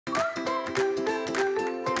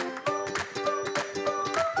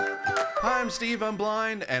Hi, I'm Steve, I'm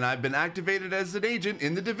blind, and I've been activated as an agent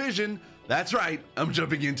in The Division. That's right, I'm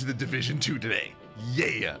jumping into The Division 2 today.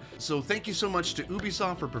 Yeah! So thank you so much to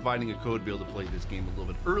Ubisoft for providing a code to be able to play this game a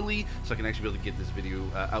little bit early, so I can actually be able to get this video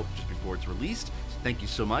out just before it's released. So thank you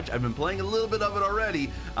so much. I've been playing a little bit of it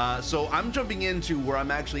already, so I'm jumping into where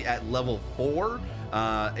I'm actually at level 4,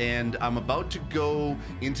 and I'm about to go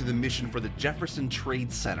into the mission for the Jefferson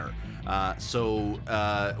Trade Center.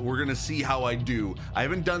 We're gonna see how I do. I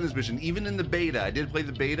haven't done this mission, even in the beta. I did play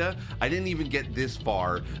the beta. I didn't even get this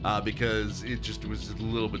far because it just was a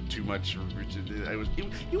little bit too much.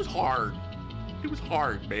 It was hard. It was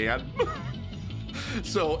hard, man.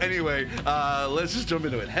 So anyway, let's just jump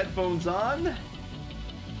into it. Headphones on.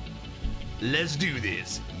 Let's do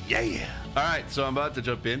this. Yeah. All right, so I'm about to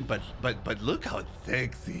jump in, but look how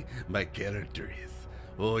sexy my character is.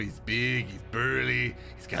 Oh, he's big, he's burly,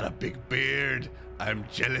 he's got a big beard. I'm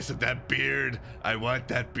jealous of that beard. I want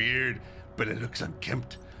that beard, but it looks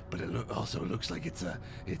unkempt. But it also looks like it's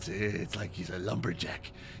like he's a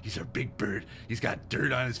lumberjack. He's a big bird. He's got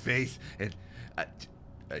dirt on his face, and I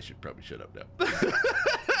should probably shut up now.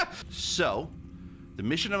 So, the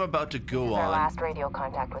mission I'm about to go on. Our last radio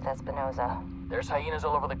contact with Espinosa. There's hyenas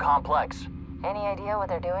all over the complex. Any idea what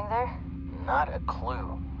they're doing there? Not a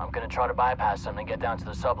clue. I'm gonna try to bypass them and get down to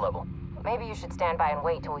the sublevel. Maybe you should stand by and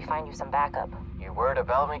wait till we find you some backup. You worried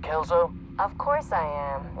about me, Kelso? Of course I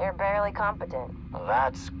am. You're barely competent.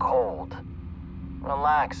 That's cold.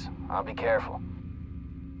 Relax. I'll be careful.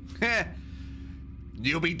 Heh.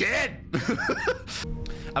 You'll be dead.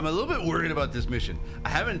 I'm a little bit worried about this mission. I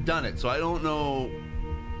haven't done it, so I don't know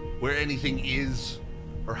where anything is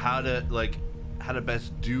or how to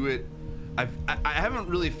best do it. I haven't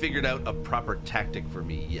really figured out a proper tactic for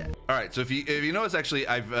me yet. All right, so if you notice, actually,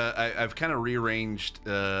 I've kind of rearranged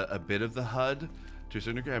a bit of the HUD to a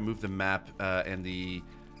certain degree. I moved the map and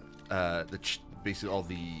basically all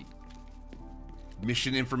the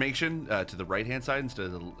mission information to the right hand side instead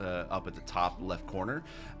of the, up at the top left corner.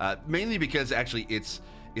 Mainly because actually it's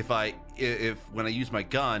when I use my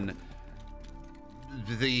gun,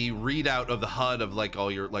 the readout of the HUD of like all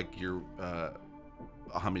your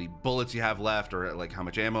how many bullets you have left or like how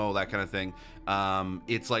much ammo, that kind of thing,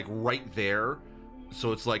 it's like right there,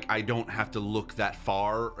 so it's like I don't have to look that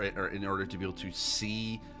far or in order to be able to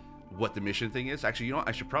see what the mission thing is. Actually, you know what,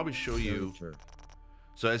 I should probably show you.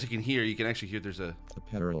 So as you can hear, actually hear there's a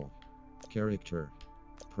apparel, character,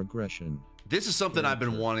 progression. This is something I've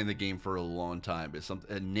been wanting in the game for a long time. It's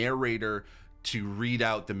a narrator to read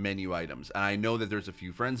out the menu items, and I know that there's a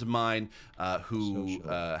few friends of mine who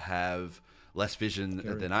have less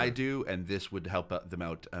vision than I do, and this would help them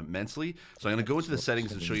out immensely. So I'm going to go into the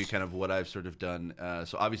settings and show you kind of what I've sort of done.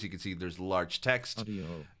 So obviously you can see there's large text,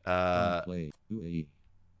 and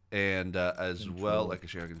as well, I can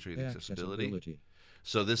show you the accessibility.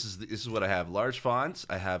 So this is what I have: large fonts.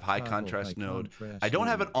 I have high contrast node. I don't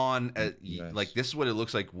have it on like this is what it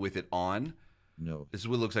looks like with it on. No. This is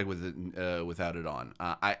what it looks like with it without it on.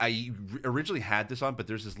 I originally had this on, but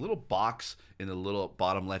there's this little box in the little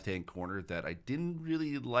bottom left-hand corner that I didn't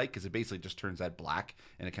really like because it basically just turns that black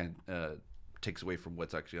and it kind of takes away from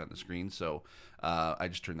what's actually on the screen. So I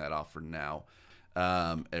just turned that off for now.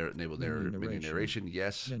 Enable menu narration,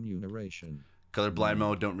 yes. Menu narration. Colorblind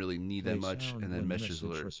mode, don't really need that much. And then message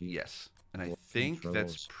alert, yes. And I think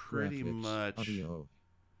that's pretty much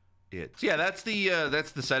it. So yeah, that's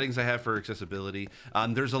the settings I have for accessibility.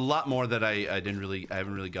 There's a lot more that I haven't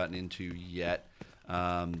really gotten into yet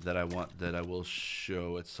that I will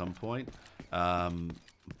show at some point.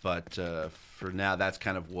 But for now, that's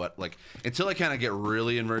kind of what, like, until I kind of get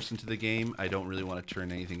really immersed into the game, I don't really want to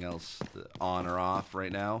turn anything else on or off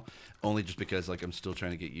right now, only just because like I'm still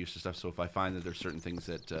trying to get used to stuff. So if I find that there's certain things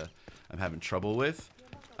that I'm having trouble with,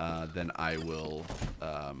 then I will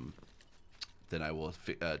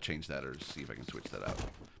change that or see if I can switch that out.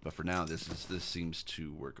 But for now, this seems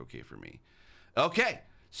to work okay for me. Okay,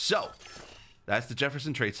 so that's the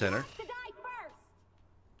Jefferson Trade Center.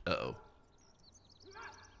 Uh-oh.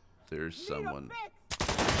 There's someone.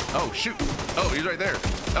 Oh shoot! Oh, he's right there.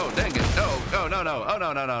 Oh dang it! Oh no! Oh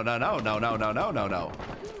no!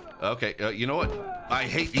 Okay, you know what? I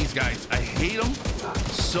hate these guys. I hate them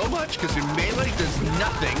so much because their melee does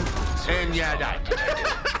nothing, and yeah, I died.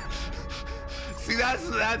 See, that's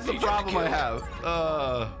the problem I have.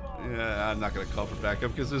 Yeah, I'm not gonna call for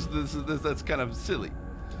backup because that's kind of silly.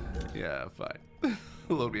 Yeah, fine.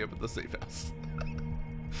 Load me up at the safe house.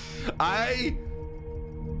 I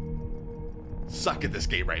suck at this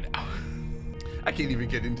game right now. I can't even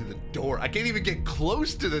get into the door. I can't even get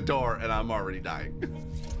close to the door, and I'm already dying.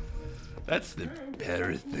 That's the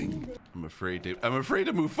better thing. I'm afraid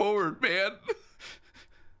to move forward, man.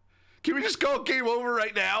 Can we just go game over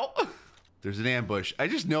right now? There's an ambush. I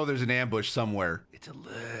just know there's an ambush somewhere. It's a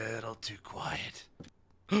little too quiet.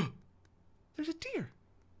 There's a deer.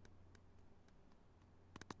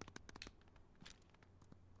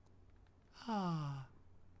 Ah,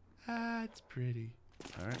 that's pretty.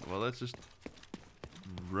 All right, well, let's just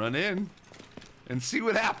run in and see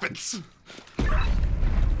what happens.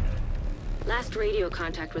 Last radio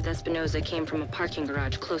contact with Espinosa came from a parking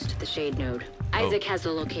garage close to the shade node. Isaac has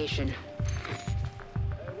the location.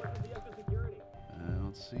 I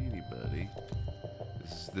don't see anybody.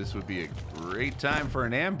 This would be a great time for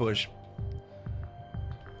an ambush,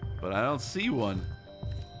 but I don't see one.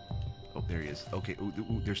 Oh, there he is. Okay, ooh,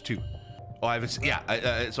 there's two. Oh, I have a,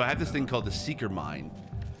 yeah. So I have this thing called the Seeker Mine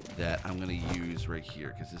that I'm gonna use right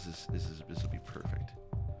here because this will be perfect.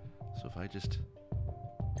 So if I just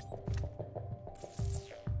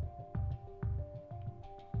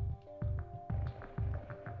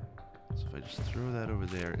throw that over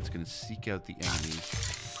there, it's gonna seek out the enemies.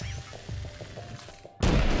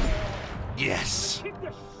 Yes. Kick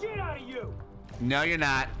the shit out of you. No, you're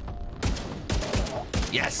not.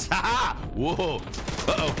 Yes. Haha. Whoa.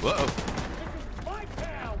 Uh-oh. Uh-oh. This is my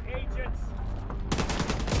town, agents.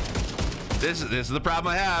 This is the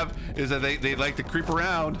problem I have, is that they like to creep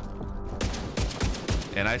around.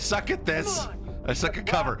 And I suck at this. I suck at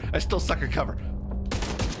cover. I still suck at cover.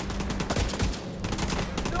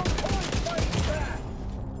 No point fighting back.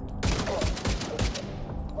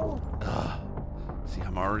 See,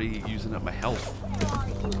 I'm already using up my health. Where are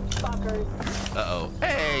you fuckers? Uh-oh.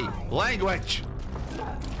 Hey, language.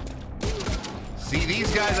 See,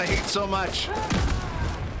 these guys I hate so much.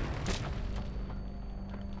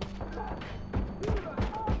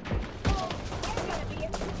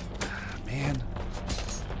 Man.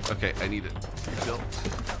 Okay, I need it. Refill.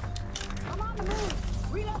 I'm on the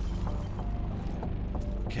move. Read up.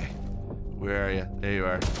 Okay. Where are you? There you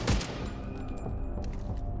are.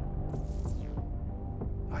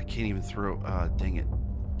 I can't even throw. Dang it.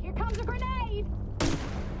 Here comes a grenade.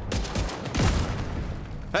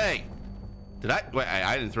 Hey! Did I? Wait,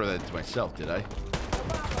 I didn't throw that to myself, did I? No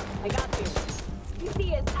problem. I got you. You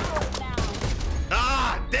see it's ours now.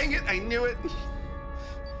 Ah! Dang it! I knew it!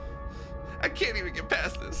 I can't even get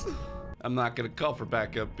past this. I'm not gonna call for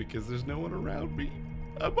backup because there's no one around me.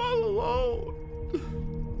 I'm all alone.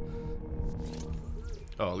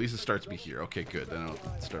 Oh, at least it starts me here. Okay, good. Then I'll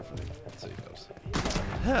start from the safe house.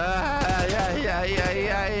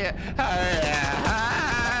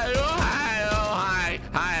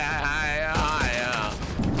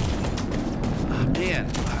 Man,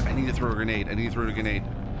 I need to throw a grenade. I need to throw a grenade.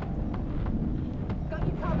 Got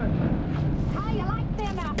you covered. How you like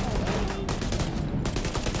them apples?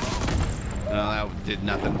 No, that did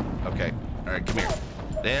nothing. Okay. All right, come here.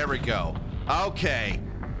 There we go. Okay.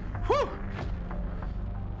 Whew.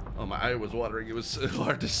 Oh, my eye was watering. It was so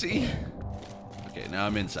hard to see. Okay, now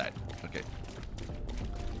I'm inside. Okay.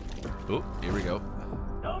 Oh, here we go.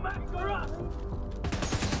 No match for us.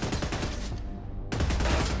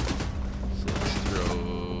 So let's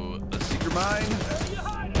throw a Seeker Mine. Where you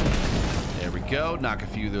hiding? There we go. Knock a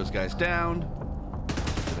few of those guys down.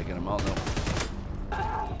 Did I get them all? No.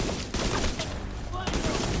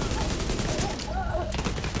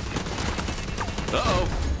 Uh-oh.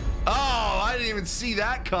 Oh, I didn't even see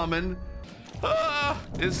that coming.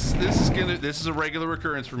 This is a regular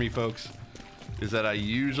occurrence for me, folks. Is that I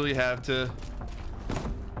usually have to.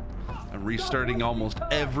 I'm restarting almost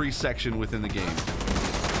every section within the game.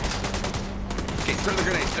 Okay, throw the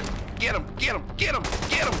grenade. Get him! Get him! Get him!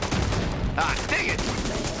 Get him! Ah, dang it!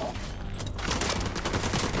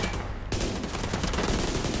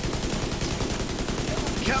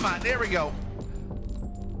 Come on, there we go.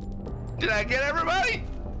 Did I get everybody?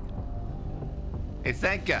 Hey,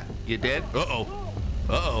 Sanka, you did? Uh-oh.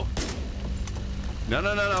 Uh-oh.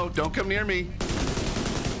 No. Don't come near me.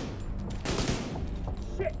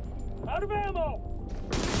 Shit. Out of ammo.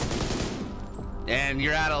 And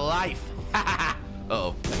you're out of life.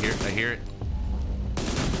 Uh-oh. I hear it.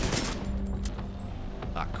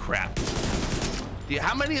 Ah, crap.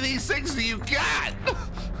 How many of these things do you got?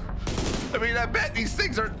 I mean, I bet these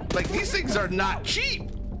things are not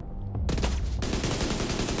cheap.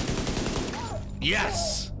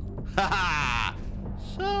 Yes! Haha!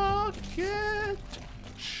 Suck it!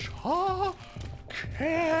 Suck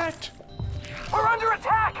it! We're under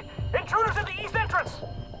attack! Intruders at the east entrance!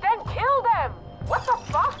 Then kill them! What the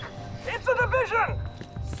fuck? It's a division!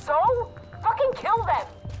 So? Fucking kill them!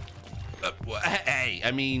 Hey, I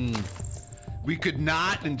mean, we could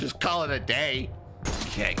not and just call it a day.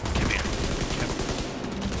 Okay, come here.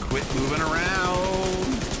 quit moving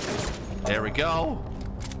around. There we go.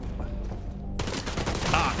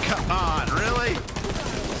 Oh, come on, really?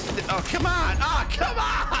 Oh, come on. Oh, come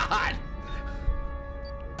on.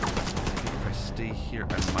 If I stay here,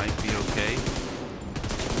 I might be okay.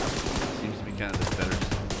 Seems to be kind of the better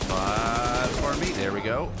spot for me. There we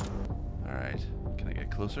go. All right. Can I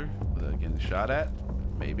get closer without getting shot at?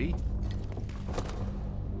 Maybe.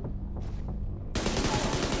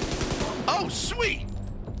 Oh, sweet.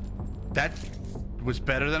 That was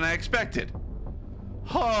better than I expected.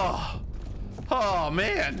 Oh,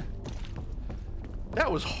 man.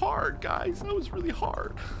 That was hard, guys. That was really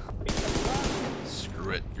hard.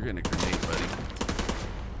 Screw it. You're getting a grenade, buddy.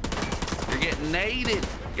 You're getting naded.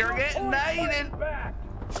 You're getting naded.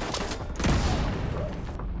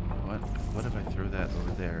 What if I throw that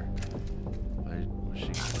over there? Was she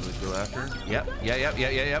going to go after? Yep.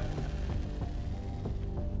 Yep.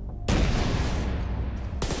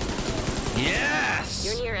 Yes!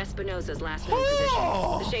 You're near Espinosa's last known position.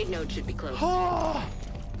 The shade node should be close. Don't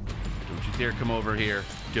you dare come over here.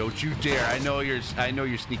 Don't you dare. I know your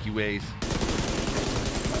sneaky ways.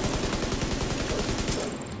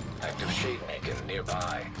 Active shade beacon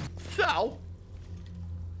nearby. So,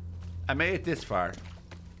 I made it this far.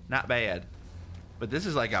 Not bad. But this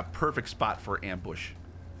is like a perfect spot for ambush.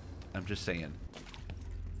 I'm just saying.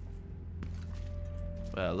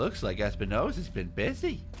 Well, it looks like Espinosa's been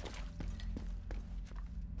busy.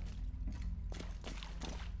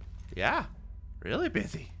 Yeah, really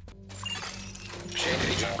busy. Shade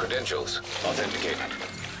agent credentials authenticated.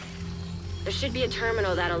 There should be a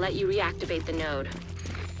terminal that'll let you reactivate the node.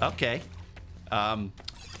 Okay.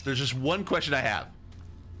 There's just one question I have.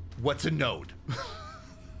 What's a node?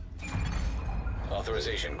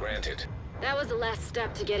 Authorization granted. That was the last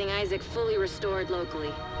step to getting Isaac fully restored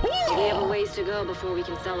locally. We have a ways to go before we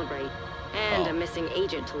can celebrate. And a missing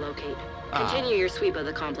agent to locate. Continue your sweep of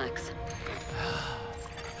the complex.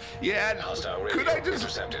 Yeah, Hostile radio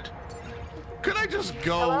intercepted. Could I just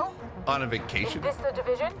go Hello? on a vacation? Is this the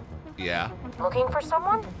division? Yeah. Looking for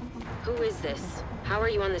someone? Who is this? How are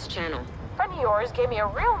you on this channel? Friend of yours gave me a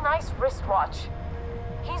real nice wristwatch.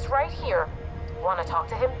 He's right here. Want to talk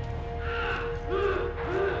to him?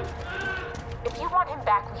 If you want him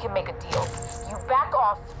back, we can make a deal. You back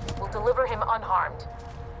off, we'll deliver him unharmed.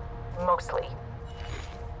 Mostly.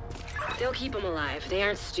 They'll keep him alive. They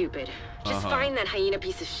aren't stupid. Just find that hyena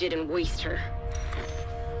piece of shit and waste her.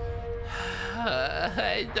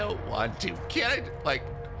 I don't want to. Can I, like,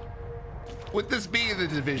 would this be in the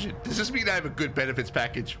division? Does this mean I have a good benefits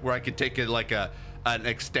package where I could take an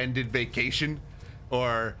extended vacation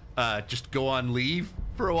or just go on leave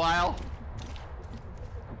for a while?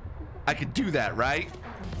 I could do that, right?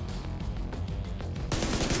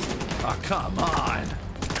 Oh, come on.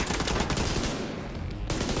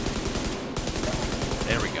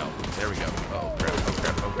 There we go. There we go. Oh, crap. Oh,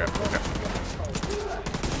 crap. Oh, crap. Oh, crap.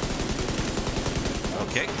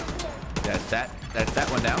 Okay. That's that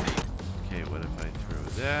one down. Okay, what if I throw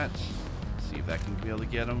that? See if that can be able to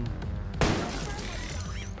get him.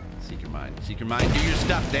 Seeker Mind. Seeker Mind, do your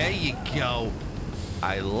stuff. There you go.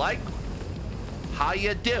 I like how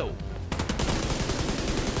you do.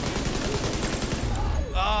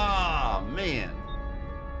 Oh, man.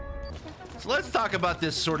 So let's talk about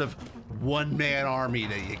this sort of one-man army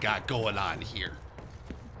that you got going on here.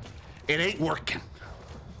 It ain't working.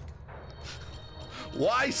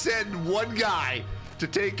 Why send one guy to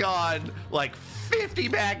take on like 50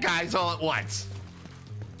 bad guys all at once?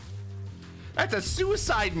 That's a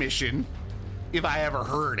suicide mission, if I ever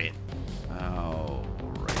heard it. Oh,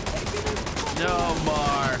 right. No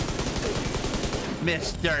more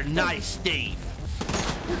Mr. Nice Steve.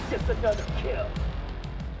 Just another kill.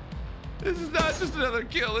 This is not just another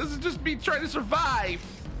kill. This is just me trying to survive.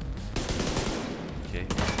 Okay.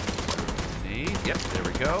 Need. Yep, there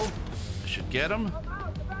we go. I should get him.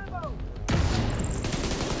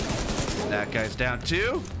 That guy's down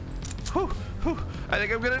too. Whew, whew. I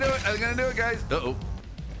think I'm gonna do it. I'm gonna do it, guys. Uh-oh.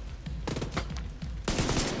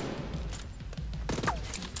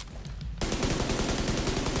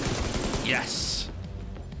 Yes.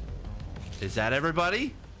 Is that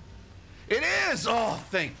everybody? It is! Oh,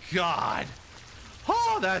 thank God.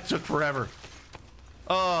 Oh, that took forever.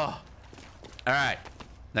 Oh. All right.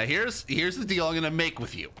 Now here's the deal I'm gonna make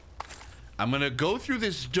with you. I'm gonna go through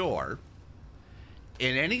this door,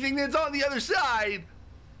 and anything that's on the other side,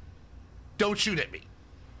 don't shoot at me.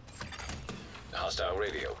 Hostile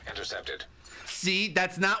radio intercepted. See,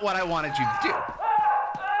 that's not what I wanted you to do.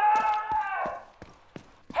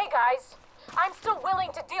 Hey guys, I'm still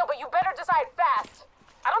willing to deal, but you better decide fast.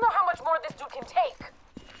 I don't know how much more this dude can take.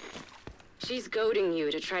 She's goading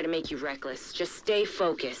you to try to make you reckless. Just stay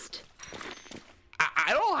focused. I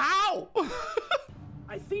don't know how.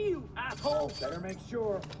 I see you, asshole. Better make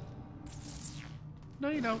sure. No,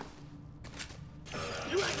 you don't.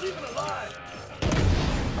 You ain't even alive.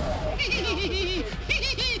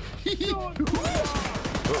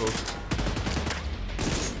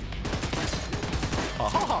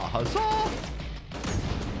 Uh-oh. Huzzah!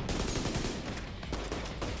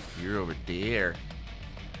 You're over there.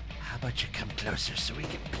 How about you come closer so we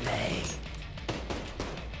can play?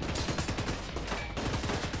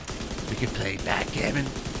 We can play backgammon,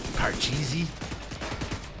 Parcheesi.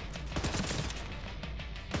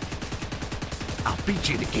 I'll beat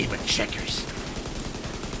you in a game of checkers.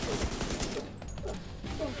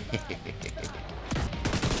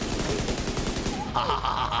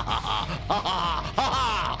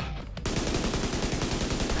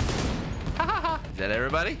 Is that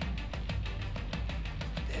everybody?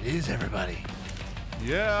 That is everybody.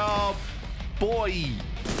 Yeah, boy.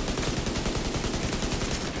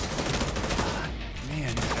 Man,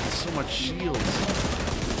 he's got so much shields.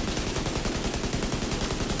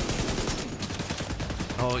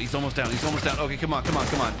 Oh, he's almost down. He's almost down. Okay, come on, come on,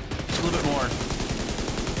 come on. Just a little bit more.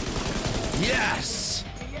 Yes!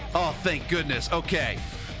 Oh, thank goodness. Okay.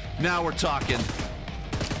 Now we're talking.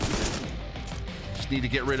 Just need to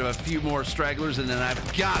get rid of a few more stragglers and then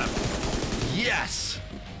I've got him. Yes!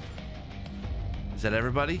 Is that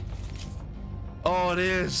everybody? Oh, it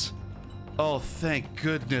is. Oh, thank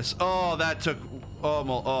goodness. Oh, that took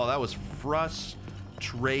almost. Oh, that was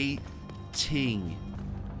frustrating.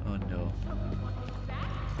 Oh, no.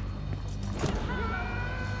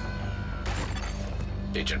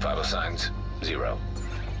 Agent vital signs, 0.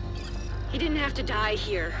 He didn't have to die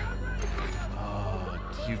here. Oh,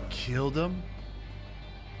 you killed him?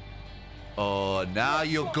 Oh, now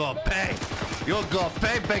you'll go pay. You'll go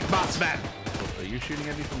pay, big boss man. Oh, are you shooting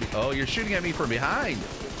at me from behind? Oh, you're shooting at me from behind.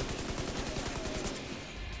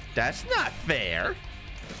 That's not fair.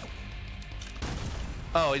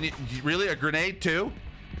 Oh, and really a grenade too?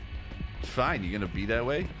 Fine, you're gonna be that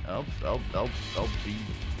way? I'll be.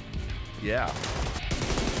 Yeah.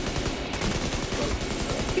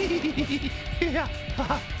 Yeah.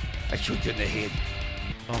 I shoot you in the head.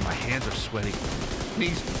 Oh, my hands are sweaty.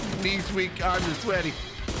 Knees weak, arms are sweaty.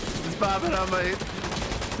 It's bobbing on my.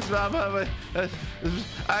 It's bobbing on my.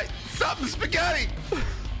 Something spaghetti.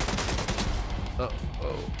 Oh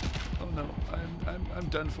no! I'm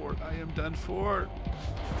done for. I am done for.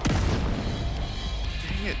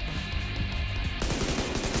 Dang it!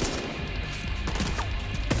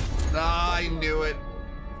 Ah, I knew it.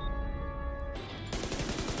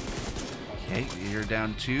 Okay, you're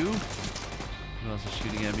down 2. Who else is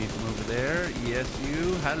shooting at me from over there? Yes,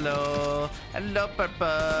 you. Hello. Hello,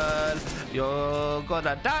 Purple. You're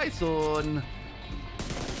gonna die soon.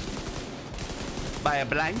 By a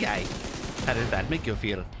blind guy. How does that make you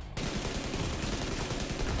feel?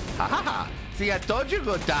 Ha ha ha. See, I told you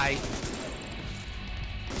go die.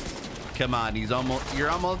 Come on, you're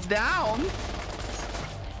almost down.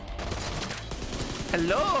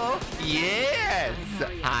 Hello? Yes.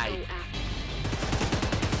 Hi.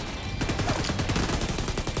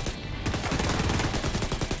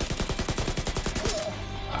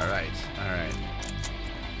 All right.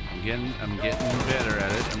 I'm getting better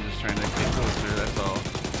at it. I'm just trying to get closer, that's all.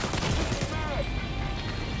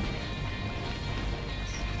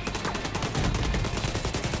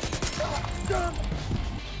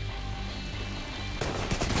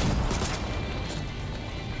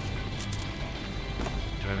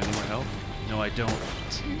 Do I have any more health? No, I don't.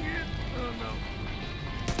 Oh no.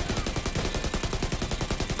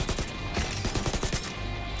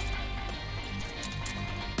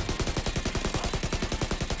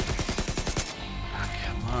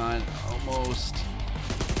 Almost.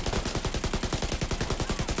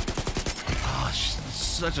 Oh,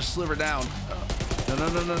 such a sliver down. No.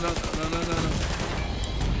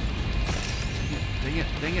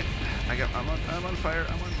 Dang it. I'm on fire.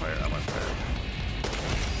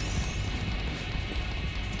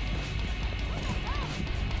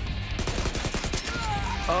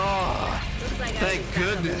 Oh, thank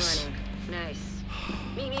goodness. Nice.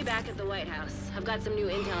 Meet me back at the White House. I've got some new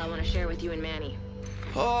intel I want to share with you and Manny.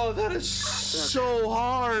 Oh, that is so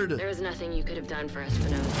hard. There was nothing you could have done for us,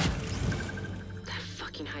 Spinoza. That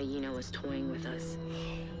fucking hyena was toying with us.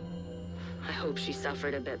 I hope she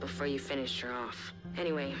suffered a bit before you finished her off.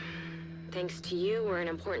 Anyway, thanks to you, we're an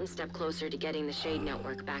important step closer to getting the Shade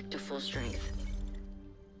Network back to full strength.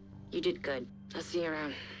 You did good. I'll see you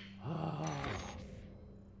around.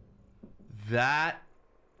 That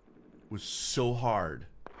was so hard.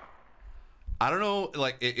 I don't know,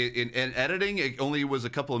 like in editing, it only was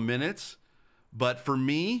a couple of minutes, but for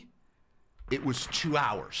me, it was 2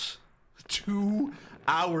 hours. 2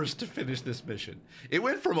 hours to finish this mission. It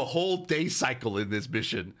went from a whole day cycle in this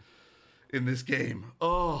mission, in this game.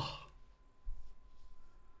 Oh,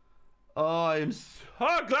 I am so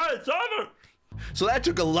glad it's over. So that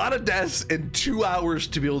took a lot of deaths and 2 hours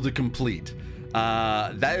to be able to complete.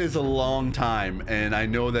 That is a long time, and I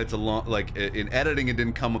know that's a long, like in editing it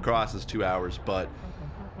didn't come across as 2 hours, but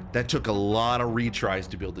that took a lot of retries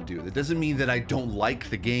to be able to do. That doesn't mean that I don't like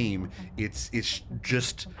the game. It's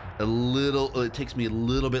just a little, it takes me a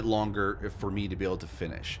little bit longer for me to be able to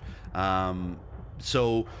finish.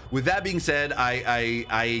 So with that being said,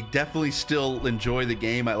 I definitely still enjoy the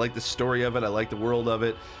game. I like the story of it. I like the world of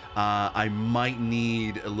it. I might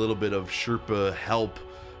need a little bit of Sherpa help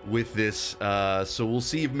with this, so we'll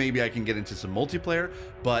see if maybe I can get into some multiplayer.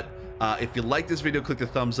 But if you like this video, click the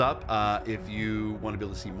thumbs up. If you want to be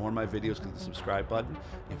able to see more of my videos, click the subscribe button.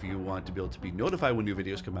 If you want to be able to be notified when new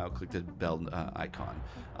videos come out, click the bell icon.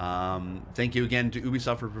 Thank you again to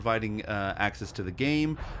Ubisoft for providing access to the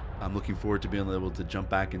game. I'm looking forward to being able to jump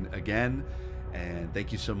back in again, and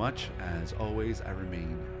thank you so much. As always, I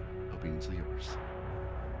remain obediently yours.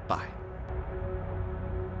 Bye.